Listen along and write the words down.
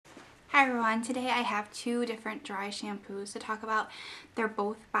Hi everyone, today I have two different dry shampoos to talk about. They're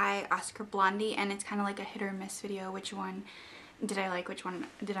both by Oscar Blandi and it's kind of like a hit or miss video. Which one did I like, which one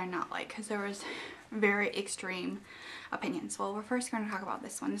did I not like? Because there was very extreme opinions. Well, we're first going to talk about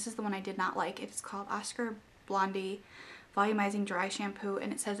this one. This is the one I did not like. It's called Oscar Blandi Volumizing Dry Shampoo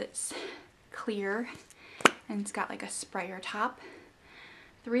and it says it's clear and it's got like a sprayer top.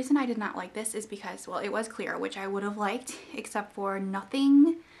 The reason I did not like this is because, well, it was clear, which I would have liked, except for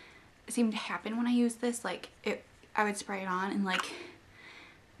nothing seemed to happen when I used this. Like I would spray it on and like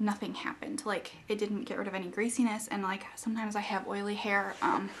nothing happened. Like it didn't get rid of any greasiness, and like sometimes I have oily hair.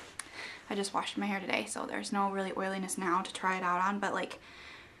 I just washed my hair today, so there's no really oiliness now to try it out on, but like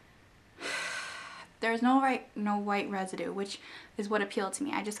there's no white residue, which is what appealed to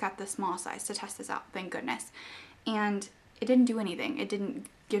me. I just got the small size to test this out, thank goodness. And it didn't do anything. It didn't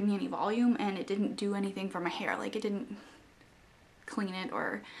give me any volume and it didn't do anything for my hair. Like it didn't clean it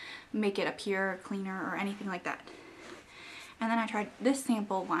or make it appear cleaner or anything like that. And then I tried this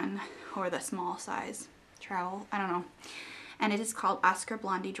sample one, or the small size travel, I don't know, and it is called Oscar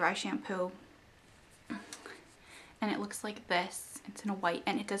Blandi Dry Shampoo, and it looks like this. It's in a white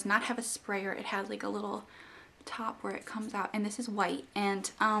and it does not have a sprayer. It has like a little top where it comes out, and this is white. And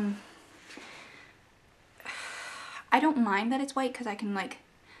I don't mind that it's white because I can like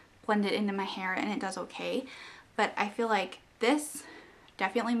blend it into my hair and it does okay, but I feel like this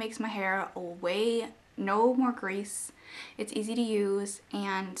definitely makes my hair no more grease. It's easy to use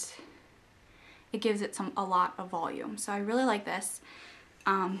and it gives it a lot of volume. So I really like this.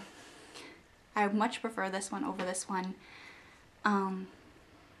 I much prefer this one over this one.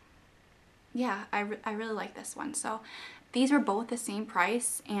 Yeah, I really like this one. So these were both the same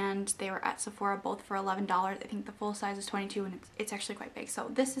price and they were at Sephora both for $11. I think the full size is 22 and it's actually quite big. So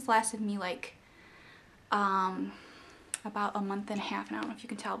this has lasted me like about a month and a half, and I don't know if you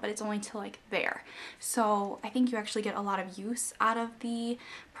can tell, but it's only to like there. So I think you actually get a lot of use out of the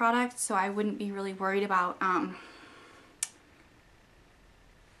product, so I wouldn't be really worried about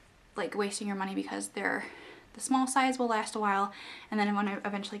like wasting your money, because the small size will last a while, and then when I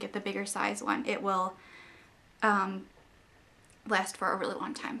eventually get the bigger size one, it will last for a really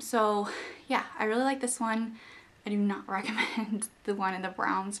long time. So yeah, I really like this one. I do not recommend the one in the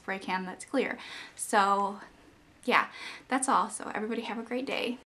brown spray can that's clear. So yeah, that's all. So everybody have a great day.